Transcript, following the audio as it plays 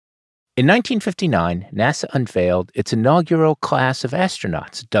In 1959, NASA unveiled its inaugural class of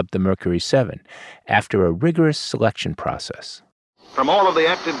astronauts, dubbed the Mercury 7, after a rigorous selection process. From all of the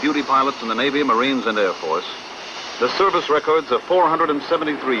active duty pilots in the Navy, Marines, and Air Force, the service records of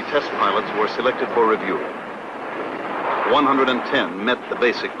 473 test pilots were selected for review. 110 met the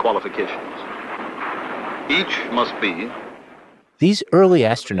basic qualifications. Each must be... These early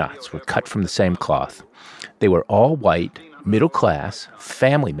astronauts were cut from the same cloth. They were all white, middle-class,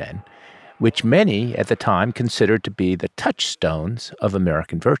 family men, which many at the time considered to be the touchstones of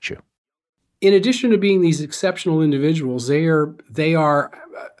American virtue. In addition to being these exceptional individuals, they are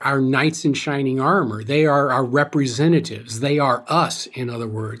our knights in shining armor. They are our representatives. They are us, in other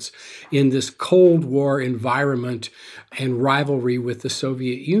words, in this Cold War environment and rivalry with the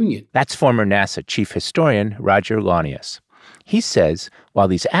Soviet Union. That's former NASA chief historian Roger Launius. He says while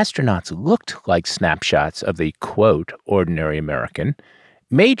these astronauts looked like snapshots of the, quote, ordinary American,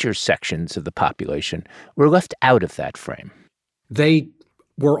 major sections of the population were left out of that frame. They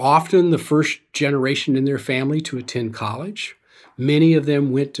were often the first generation in their family to attend college. Many of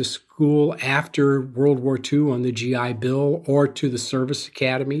them went to school after World War II on the GI Bill or to the service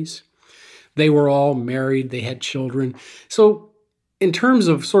academies. They were all married. They had children. So in terms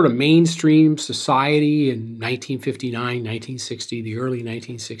of sort of mainstream society in 1959, 1960, the early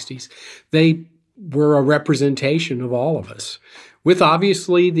 1960s, they were a representation of all of us, with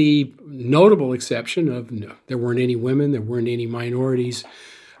obviously the notable exception of there weren't any women, there weren't any minorities,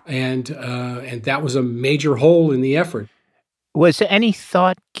 and that was a major hole in the effort. Was any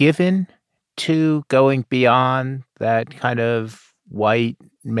thought given to going beyond that kind of white,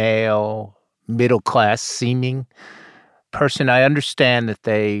 male, middle-class seeming person? I understand that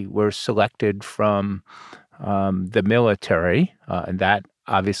they were selected from the military, and that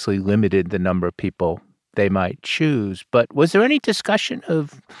obviously limited the number of people they might choose. But was there any discussion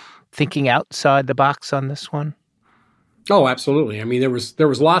of thinking outside the box on this one? Oh, absolutely. I mean, there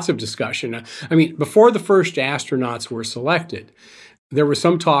was lots of discussion. I mean, before the first astronauts were selected, there was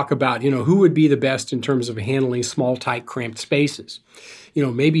some talk about, who would be the best in terms of handling small, tight, cramped spaces.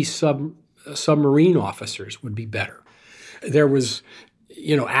 Maybe submarine officers would be better. There was,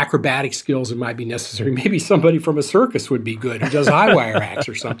 acrobatic skills that might be necessary. Maybe somebody from a circus would be good who does high wire acts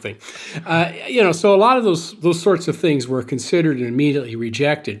or something. So a lot of those sorts of things were considered and immediately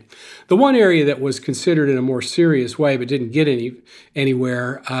rejected. The one area that was considered in a more serious way but didn't get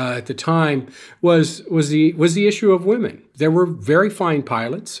anywhere at the time was the issue of women. There were very fine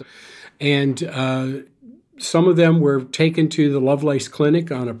pilots, and some of them were taken to the Lovelace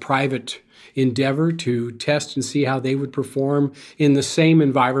Clinic on a private endeavor to test and see how they would perform in the same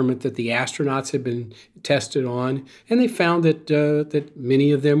environment that the astronauts had been tested on. And they found that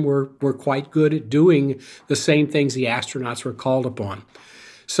many of them were quite good at doing the same things the astronauts were called upon.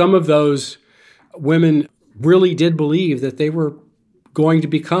 Some of those women really did believe that they were going to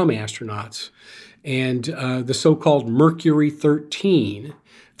become astronauts. And the so-called Mercury 13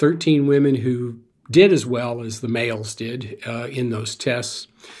 women who did as well as the males did in those tests,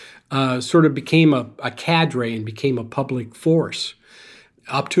 sort of became a cadre and became a public force,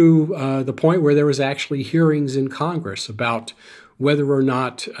 up to the point where there was actually hearings in Congress about whether or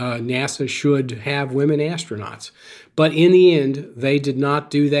not NASA should have women astronauts. But in the end, they did not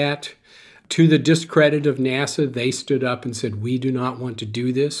do that. To the discredit of NASA, they stood up and said, we do not want to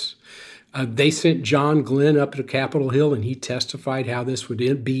do this. They sent John Glenn up to Capitol Hill, and he testified how this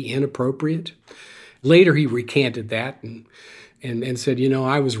would be inappropriate. Later, he recanted that and said,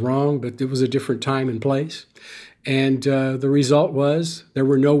 I was wrong, but it was a different time and place. And the result was there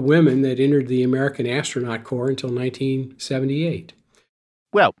were no women that entered the American Astronaut Corps until 1978.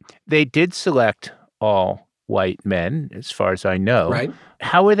 Well, they did select all white men, as far as I know. Right.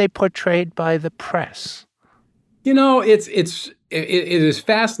 How were they portrayed by the press? It is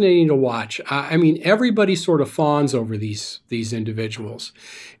fascinating to watch. I mean, everybody sort of fawns over these individuals.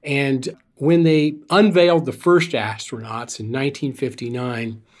 And when they unveiled the first astronauts in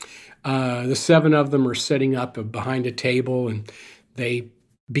 1959, the 7 of them are sitting up behind a table, and they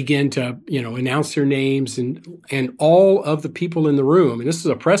begin to, announce their names, and all of the people in the room, and this is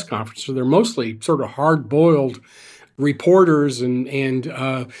a press conference, so they're mostly sort of hard-boiled reporters and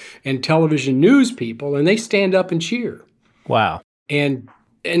television news people, and they stand up and cheer. Wow. And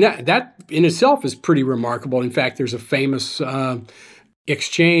that in itself is pretty remarkable. In fact, there's a famous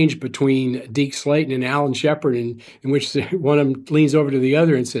exchange between Deke Slayton and Alan Shepard in which one of them leans over to the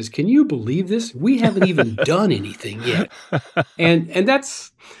other and says, "Can you believe this? We haven't even done anything yet." And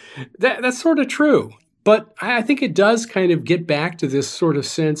that's sort of true. But I think it does kind of get back to this sort of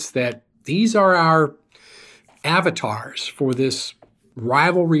sense that these are our avatars for this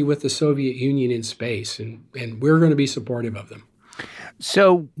rivalry with the Soviet Union in space, and we're going to be supportive of them.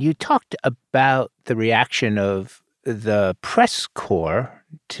 So you talked about the reaction of the press corps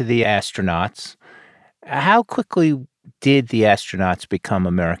to the astronauts. How quickly did the astronauts become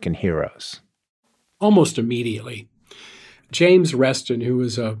American heroes? Almost immediately. James Reston, who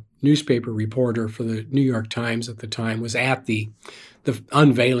was a newspaper reporter for the New York Times at the time, was at the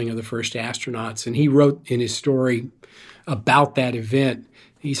unveiling of the first astronauts, and he wrote in his story about that event.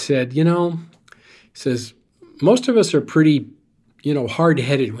 He said, most of us are pretty,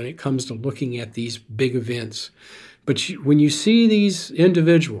 hard-headed when it comes to looking at these big events. But when you see these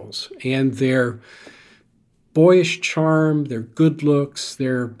individuals and their boyish charm, their good looks,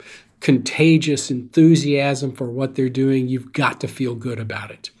 their contagious enthusiasm for what they're doing, you've got to feel good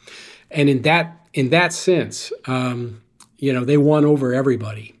about it. And in that sense, they won over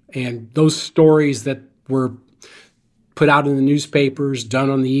everybody. And those stories that were put out in the newspapers,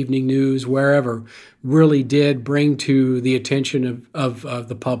 done on the evening news, wherever, really did bring to the attention of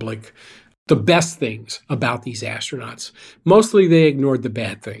the public the best things about these astronauts. Mostly they ignored the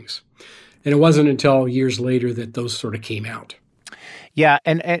bad things. And it wasn't until years later that those sort of came out. Yeah,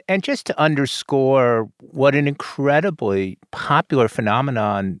 and just to underscore what an incredibly popular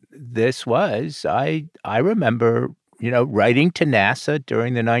phenomenon this was, I remember, writing to NASA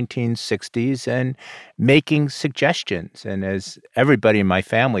during the 1960s and making suggestions. And as everybody in my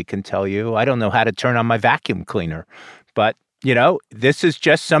family can tell you, I don't know how to turn on my vacuum cleaner. But, this is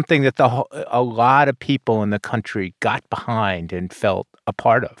just something that a lot of people in the country got behind and felt a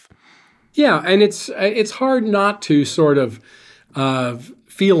part of. Yeah, and it's hard not to sort of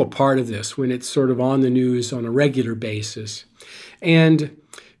feel a part of this when it's sort of on the news on a regular basis. And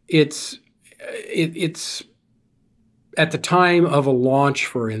it's at the time of a launch,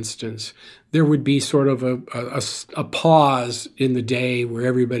 for instance, there would be sort of a pause in the day where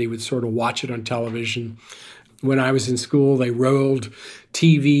everybody would sort of watch it on television. When I was in school, they rolled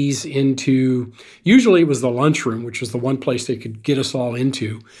TVs into, usually it was the lunchroom, which was the one place they could get us all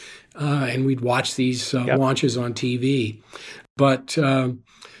into. And we'd watch these launches on TV. But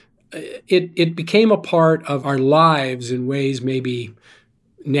it became a part of our lives in ways maybe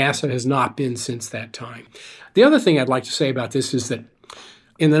NASA has not been since that time. The other thing I'd like to say about this is that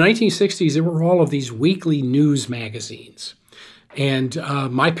in the 1960s, there were all of these weekly news magazines. And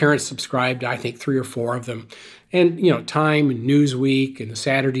my parents subscribed, I think, 3 or 4 of them. And, Time and Newsweek and the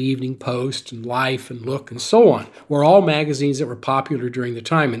Saturday Evening Post and Life and Look and so on were all magazines that were popular during the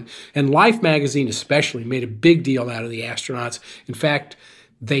time. And Life magazine especially made a big deal out of the astronauts. In fact,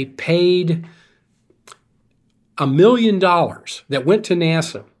 they paid $1 million that went to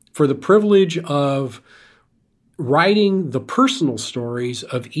NASA for the privilege of writing the personal stories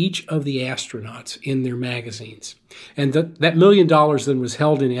of each of the astronauts in their magazines. And that $1 million then was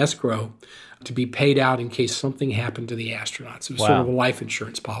held in escrow to be paid out in case something happened to the astronauts. It was sort of a life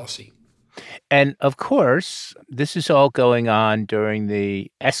insurance policy. And of course, this is all going on during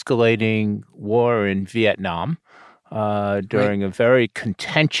the escalating war in Vietnam, during a very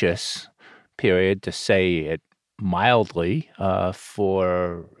contentious period, to say it mildly,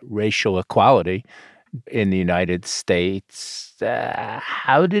 for racial equality in the United States.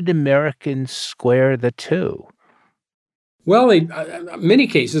 How did Americans square the two? Well, in many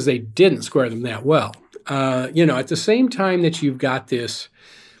cases, they didn't square them that well. At the same time that you've got this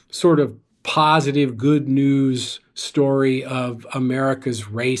sort of positive, good news story of America's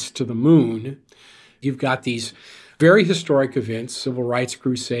race to the moon, you've got these very historic events, Civil Rights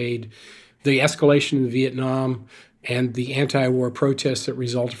Crusade, the escalation in Vietnam, and the anti-war protests that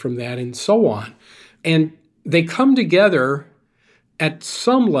resulted from that, and so on. And they come together at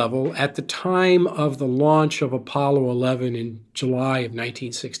some level at the time of the launch of Apollo 11 in July of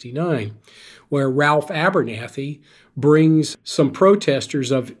 1969, where Ralph Abernathy brings some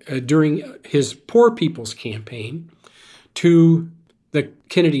protesters during his Poor People's Campaign to the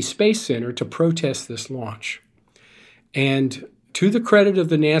Kennedy Space Center to protest this launch. And to the credit of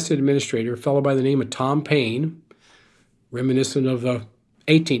the NASA administrator, a fellow by the name of Tom Paine, reminiscent of the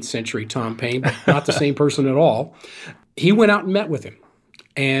 18th century Tom Paine, but not the same person at all, he went out and met with him.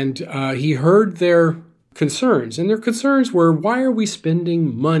 And he heard their concerns. And their concerns were, why are we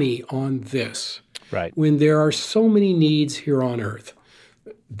spending money on this when there are so many needs here on Earth?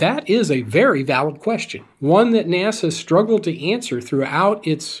 That is a very valid question, one that NASA struggled to answer throughout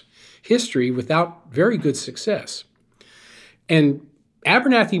its history without very good success. And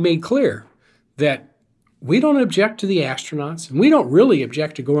Abernathy made clear that we don't object to the astronauts, and we don't really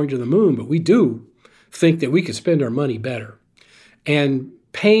object to going to the moon, but we do think that we could spend our money better. And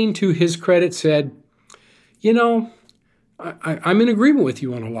Paine, to his credit, said, I'm in agreement with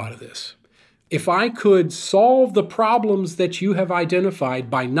you on a lot of this. If I could solve the problems that you have identified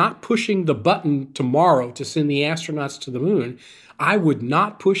by not pushing the button tomorrow to send the astronauts to the moon, I would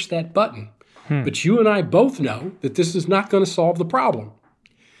not push that button. But you and I both know that this is not going to solve the problem.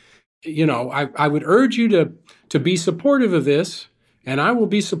 I would urge you to be supportive of this, and I will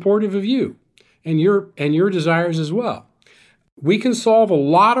be supportive of you and your desires as well. We can solve a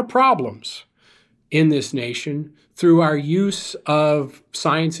lot of problems in this nation through our use of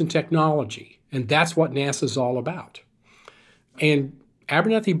science and technology. And that's what NASA's all about. And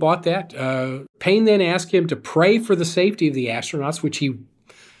Abernathy bought that. Payne then asked him to pray for the safety of the astronauts, which he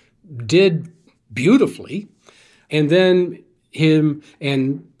did beautifully. And then him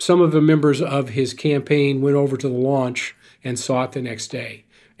and some of the members of his campaign went over to the launch and saw it the next day.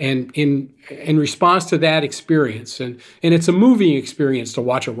 And in response to that experience, and it's a moving experience to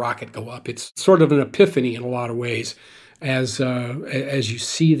watch a rocket go up. It's sort of an epiphany in a lot of ways as you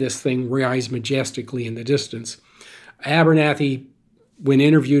see this thing rise majestically in the distance. Abernathy, when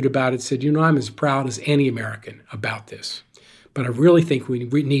interviewed about it, said, I'm as proud as any American about this. But I really think we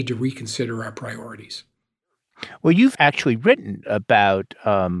need to reconsider our priorities. Well, you've actually written about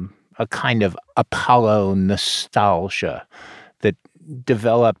a kind of Apollo nostalgia that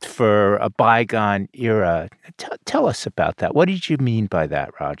developed for a bygone era. Tell us about that. What did you mean by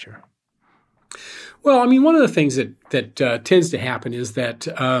that, Roger? Well, I mean, one of the things that tends to happen is that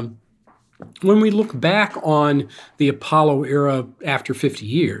when we look back on the Apollo era after 50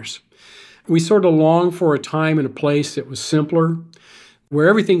 years, we sort of long for a time and a place that was simpler, where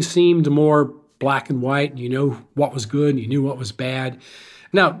everything seemed more black and white, and you know what was good and you knew what was bad.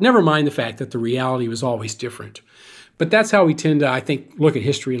 Now, never mind the fact that the reality was always different. But that's how we tend to, I think, look at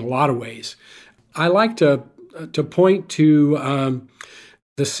history in a lot of ways. I like to point to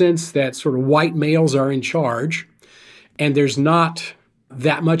the sense that sort of white males are in charge, and there's not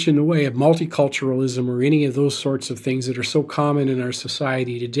that much in the way of multiculturalism or any of those sorts of things that are so common in our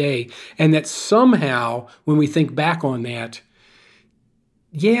society today. And that somehow, when we think back on that,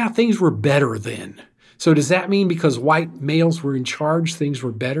 yeah, things were better then. So does that mean because white males were in charge, things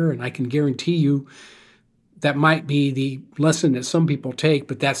were better? And I can guarantee you that might be the lesson that some people take,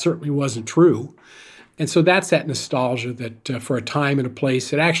 but that certainly wasn't true. And so that's that nostalgia that for a time and a place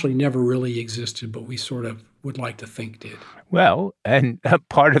that actually never really existed, but we sort of would like to think did. Well, and a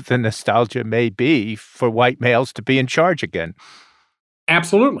part of the nostalgia may be for white males to be in charge again.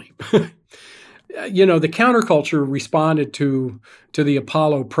 Absolutely. The counterculture responded to the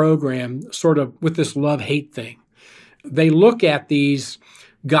Apollo program sort of with this love-hate thing. They look at these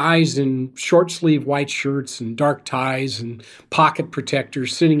guys in short-sleeve white shirts and dark ties and pocket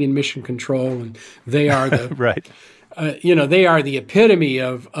protectors sitting in mission control, and they are the right. They are the epitome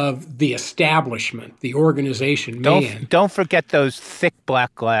of the establishment, the organization man. Don't forget those thick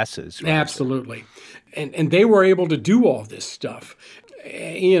black glasses. Right? Absolutely, and they were able to do all this stuff.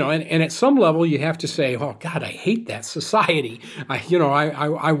 And at some level you have to say, oh God, I hate that society.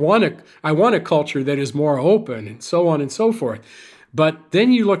 I want a culture that is more open and so on and so forth. But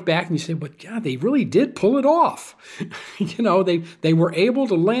then you look back and you say, but God, they really did pull it off. They were able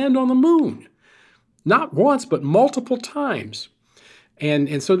to land on the moon, not once, but multiple times.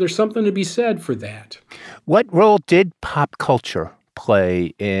 And so there's something to be said for that. What role did pop culture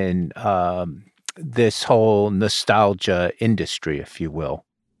play in this whole nostalgia industry, if you will?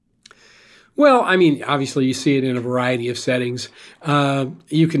 Well, I mean, obviously you see it in a variety of settings.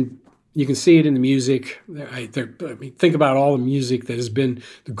 You can see it in the music. Think about all the music that has been,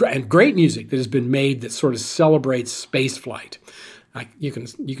 and great music that has been made that sort of celebrates space flight. You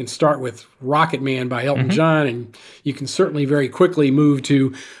can start with Rocket Man by Elton John, and you can certainly very quickly move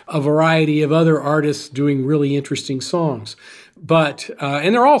to a variety of other artists doing really interesting songs. But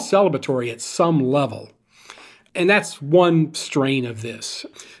and they're all celebratory at some level. And that's one strain of this.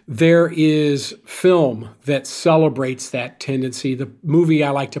 There is film that celebrates that tendency. The movie I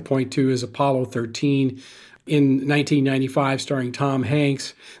like to point to is Apollo 13 in 1995, starring Tom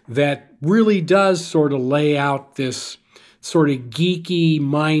Hanks, that really does sort of lay out this sort of geeky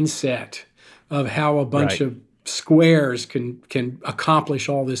mindset of how a bunch of squares can accomplish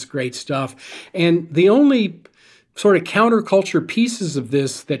all this great stuff. And the only sort of counterculture pieces of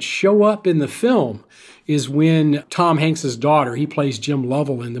this that show up in the film is when Tom Hanks's daughter, he plays Jim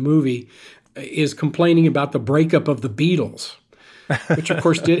Lovell in the movie, is complaining about the breakup of the Beatles, which of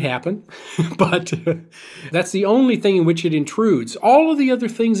course did happen. But that's the only thing in which it intrudes. All of the other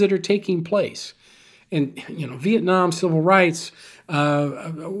things that are taking place, and Vietnam, civil rights,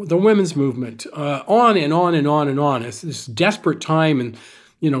 the women's movement, on and on and on and on. It's this desperate time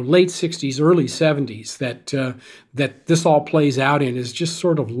late 60s, early 70s that this all plays out in is just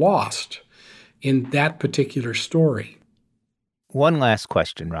sort of lost in that particular story. One last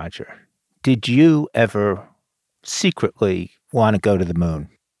question, Roger. Did you ever secretly want to go to the moon?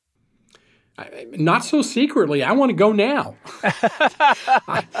 Not so secretly. I want to go now.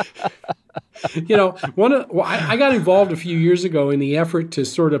 I got involved a few years ago in the effort to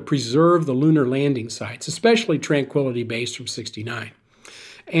sort of preserve the lunar landing sites, especially Tranquility Base from '69.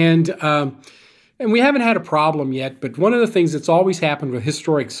 And we haven't had a problem yet, but one of the things that's always happened with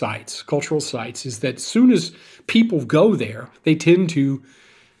historic sites, cultural sites, is that as soon as people go there, they tend to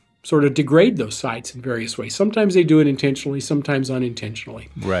sort of degrade those sites in various ways. Sometimes they do it intentionally, sometimes unintentionally.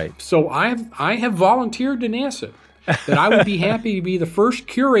 Right. So I have volunteered to NASA that I would be happy to be the first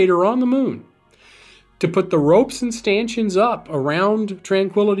curator on the moon to put the ropes and stanchions up around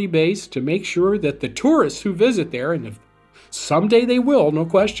Tranquility Base to make sure that the tourists who visit there, and if someday they will, no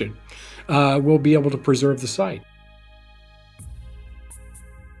question, will be able to preserve the site.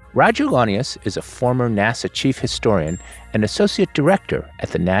 Roger Launius is a former NASA chief historian and associate director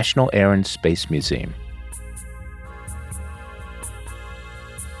at the National Air and Space Museum.